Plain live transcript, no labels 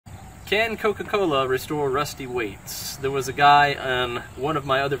Can Coca-Cola restore rusty weights? There was a guy in one of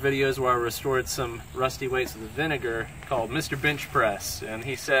my other videos where I restored some rusty weights with vinegar called Mr. Bench Press, and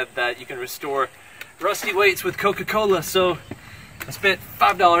he said that you can restore rusty weights with Coca-Cola. So I spent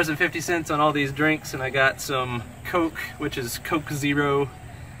 $5.50 on all these drinks, and I got some Coke, which is Coke Zero.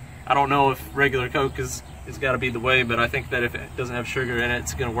 I don't know if regular Coke is got to be the way, but I think that if it doesn't have sugar in it,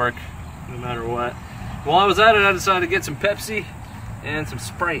 it's going to work no matter what. While I was at it, I decided to get some Pepsi and some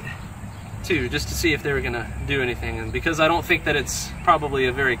Sprite too, just to see if they were going to do anything. And because I don't think that it's probably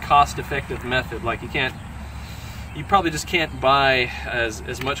a very cost-effective method, like you probably just can't buy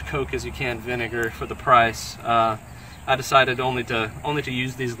as much Coke as you can vinegar for the price. I decided only to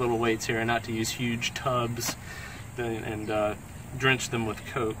use these little weights here and not to use huge tubs and drench them with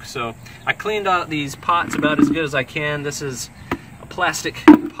Coke. So I cleaned out these pots about as good as I can. This is a plastic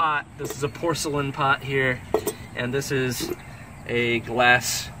pot, this is a porcelain pot here, and this is a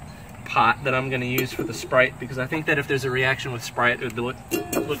glass pot that I'm going to use for the Sprite, because I think that if there's a reaction with Sprite, it would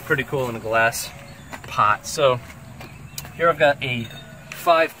look pretty cool in a glass pot. So here I've got a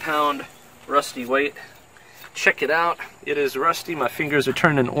 5-pound rusty weight. Check it out. It is rusty. My fingers are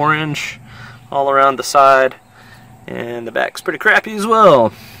turning orange all around the side, and the back's pretty crappy as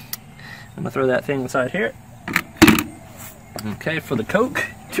well. I'm going to throw that thing inside here. Okay, for the Coke,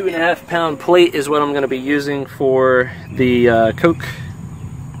 2.5-pound plate is what I'm going to be using for the Coke.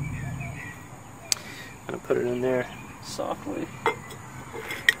 I'm going to put it in there softly.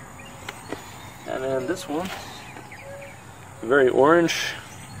 And then this one, very orange.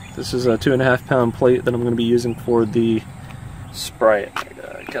 This is a 2.5-pound plate that I'm going to be using for the Sprite.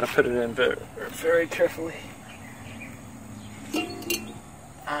 I gotta put it in very carefully.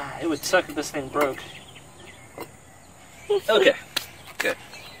 It would suck if this thing broke. Okay, good.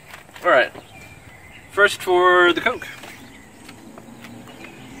 Alright, first for the Coke.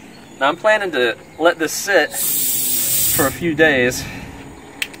 Now I'm planning to let this sit for a few days.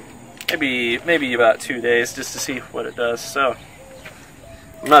 Maybe about 2 days, just to see what it does. So,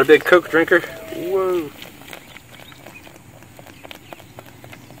 I'm not a big Coke drinker. Whoa.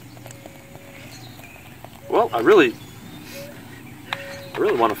 Well, I really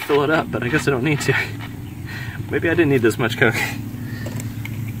want to fill it up, but I guess I don't need to. Maybe I didn't need this much Coke.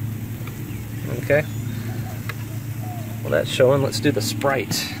 Okay. Well, that's showing. Let's do the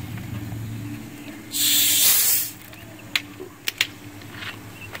Sprite.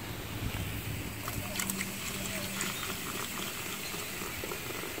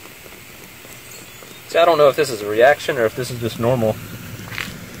 See, I don't know if this is a reaction or if this is just normal.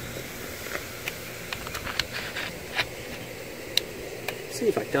 Let's see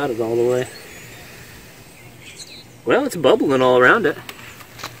if I got it all the way. Well, it's bubbling all around it.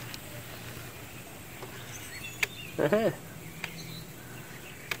 It's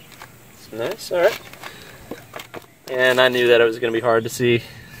nice, alright. And I knew that it was going to be hard to see.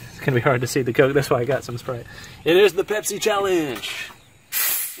 It's going to be hard to see the Coke, that's why I got some Sprite. It is the Pepsi challenge!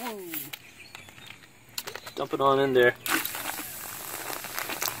 Woo. Dump it on in there.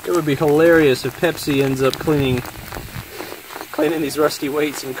 It would be hilarious if Pepsi ends up cleaning these rusty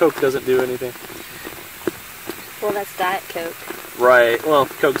weights and Coke doesn't do anything. Well, that's Diet Coke. Right. Well,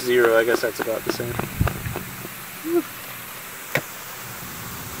 Coke Zero, I guess that's about the same. Woo.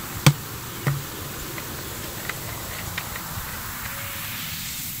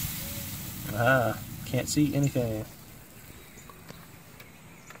 Can't see anything.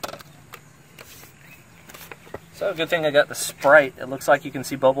 So, good thing I got the Sprite. It looks like you can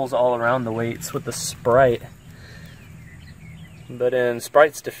see bubbles all around the weights with the Sprite. But in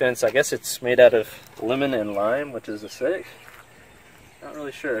Sprite's defense, I guess it's made out of lemon and lime, which is acidic. Not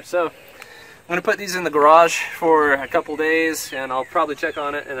really sure. So, I'm going to put these in the garage for a couple days, and I'll probably check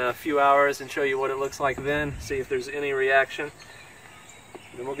on it in a few hours and show you what it looks like then, see if there's any reaction.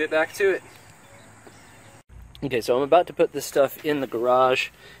 Then we'll get back to it. Okay, so I'm about to put this stuff in the garage,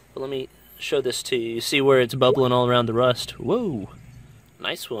 but let me show this to you. You see where it's bubbling all around the rust? Whoa,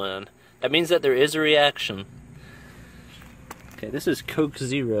 nice one. That means that there is a reaction. Okay, this is Coke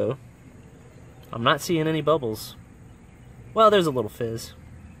Zero. I'm not seeing any bubbles. Well, there's a little fizz.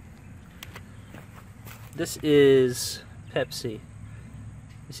 This is Pepsi.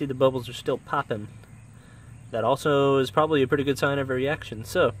 You see the bubbles are still popping. That also is probably a pretty good sign of a reaction.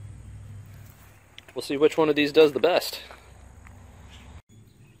 So, we'll see which one of these does the best.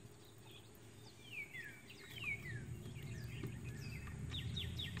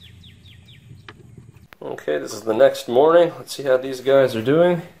 Okay, this is the next morning. Let's see how these guys are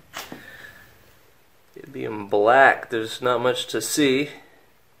doing. It being black, there's not much to see.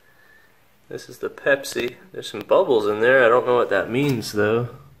 This is the Pepsi. There's some bubbles in there. I don't know what that means though.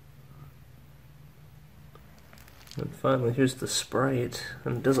 And finally, here's the Sprite.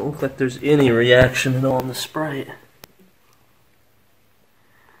 And it doesn't look like there's any reaction at all in the Sprite.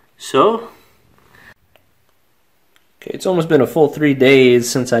 So, okay, it's almost been a full 3 days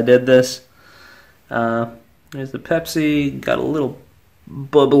since I did this. There's the Pepsi, got a little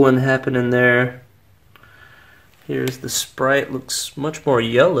bubbling happening there. Here's the Sprite, looks much more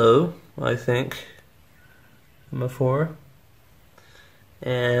yellow, I think, than before.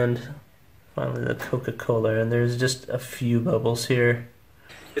 And finally the Coca-Cola, and there's just a few bubbles here.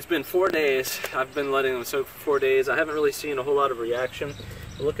 It's been 4 days. I've been letting them soak for 4 days. I haven't really seen a whole lot of reaction.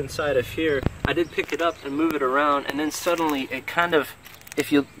 Look inside of here. I did pick it up and move it around, and then suddenly it kind of,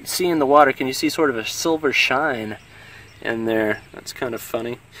 if you see in the water, can you see sort of a silver shine in there? That's kind of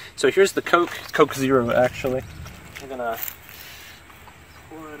funny. So here's the Coke. It's Coke Zero, actually. I'm gonna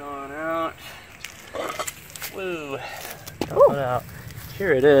pour it on out. Woo! Pour it out.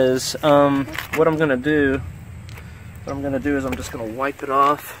 Here it is. What I'm gonna do is I'm just gonna wipe it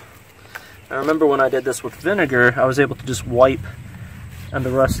off. I remember when I did this with vinegar, I was able to just wipe, and the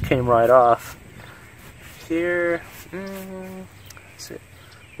rust came right off. Here, let's see.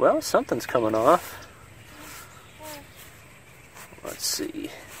 Well, something's coming off. Let's see.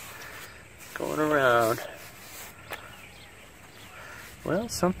 Going around. Well,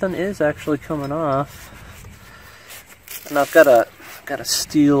 something is actually coming off. And I've got a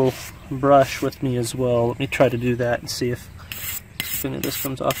steel brush with me as well. Let me try to do that and see if any of this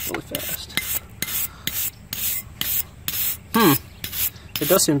comes off really fast. It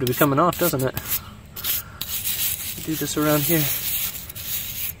does seem to be coming off, doesn't it? Do this around here.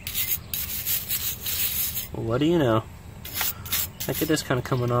 Well, what do you know? I think it is kind of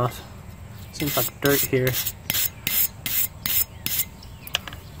coming off. Seems like dirt here.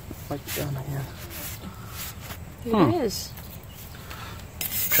 Wipe it down again. It is.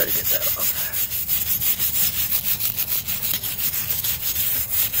 Try to get that off.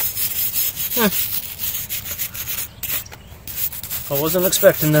 I wasn't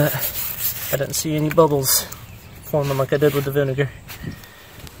expecting that. I didn't see any bubbles forming like I did with the vinegar.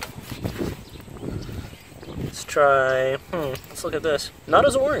 Let's try, let's look at this. Not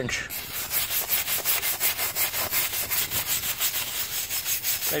as orange.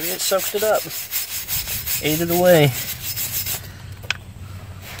 Maybe it soaked it up. Ate it away.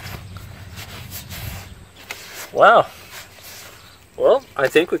 Wow. Well, I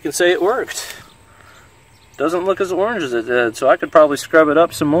think we can say it worked. Doesn't look as orange as it did, so I could probably scrub it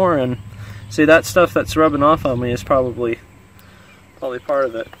up some more, and see, that stuff that's rubbing off on me is probably part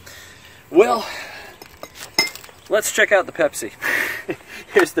of it. Well, let's check out the Pepsi.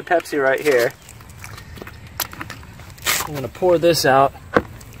 Here's the Pepsi right here. I'm gonna pour this out.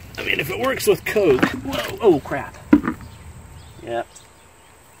 I mean, if it works with Coke, whoa, oh crap. Yeah.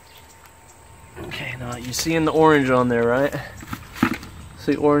 Okay, now you seeing the orange on there, right?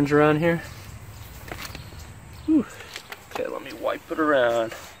 See orange around here? Whew. Okay, let me wipe it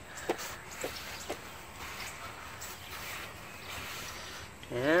around.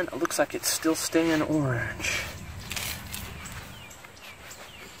 And it looks like it's still staying orange.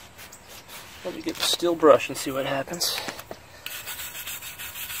 Let me get the steel brush and see what happens.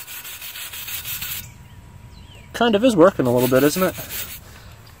 Kind of is working a little bit, isn't it?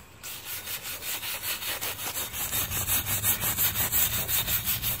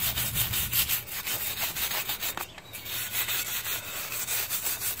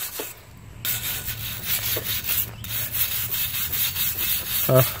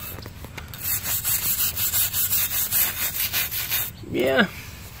 Yeah,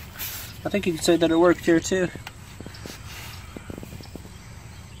 I think you could say that it worked here too.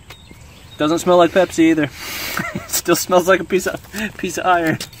 Doesn't smell like Pepsi either. It still smells like a piece of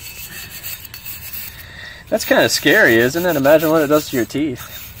iron. That's kind of scary, isn't it? Imagine what it does to your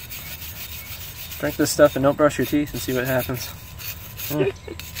teeth. Drink this stuff and don't brush your teeth and see what happens.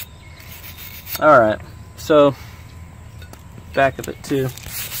 Alright, so back of it too.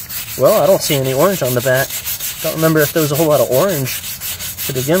 Well, I don't see any orange on the back. Don't remember if there was a whole lot of orange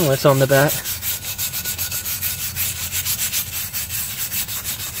to begin with on the back.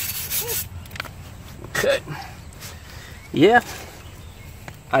 Okay. Yeah.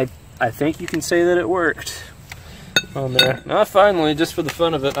 I think you can say that it worked on there. Now finally, just for the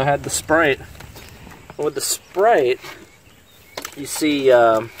fun of it, I had the Sprite. With the Sprite, you see,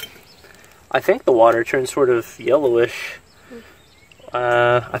 I think the water turns sort of yellowish.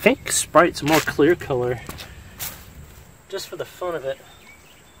 I think Sprite's a more clear color. Just for the fun of it.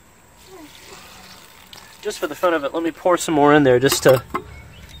 Just for the fun of it, let me pour some more in there just to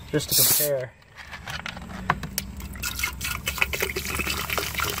compare.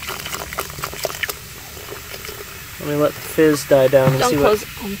 me let the fizz die down and Don't see close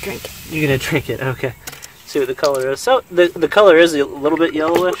what... it. I'm drinking. You're gonna drink it, okay. See what the color is. So, the color is a little bit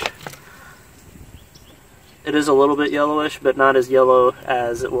yellowish. It is a little bit yellowish, but not as yellow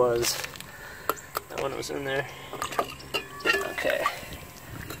as it was when it was in there. Okay.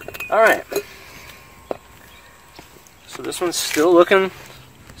 Alright. So this one's still looking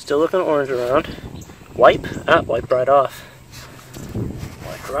orange around. Wipe? Wipe right off.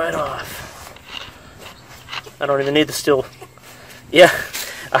 Wipe right off. I don't even need the still. Yeah,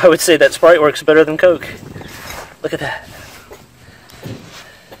 I would say that Sprite works better than Coke. Look at that.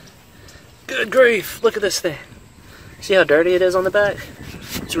 Good grief, look at this thing. See how dirty it is on the back?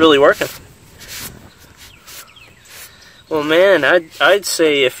 It's really working. Well, man, I'd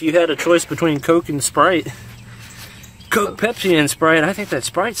say if you had a choice between Coke and Sprite, Coke, Pepsi, and Sprite, I think that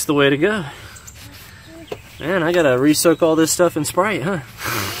Sprite's the way to go. Man, I gotta re-soak all this stuff in Sprite, huh?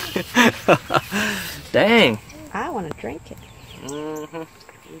 Dang. I want to drink it. Mm-hmm.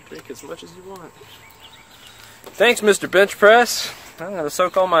 You drink as much as you want. Thanks, Mr. Bench Press. I'm gonna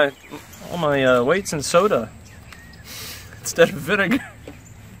soak all my weights in soda instead of vinegar.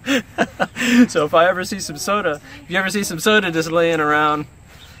 So if I ever see some soda, if you ever see some soda just laying around,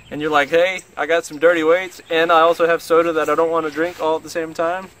 and you're like, hey, I got some dirty weights, and I also have soda that I don't want to drink all at the same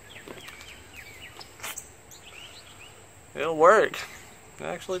time, it'll work. It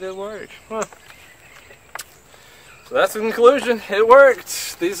actually did work. Huh. So that's the conclusion. It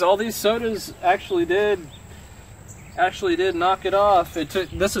worked. All these sodas actually did knock it off.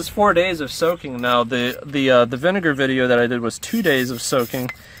 This is 4 days of soaking now. The vinegar video that I did was 2 days of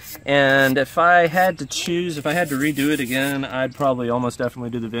soaking, and if I had to choose, if I had to redo it again, I'd probably almost definitely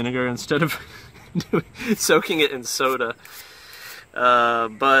do the vinegar instead of soaking it in soda.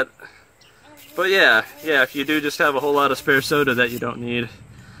 But yeah, if you do just have a whole lot of spare soda that you don't need,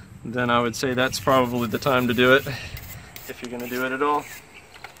 then I would say that's probably the time to do it, if you're going to do it at all.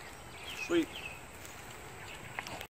 Sweet.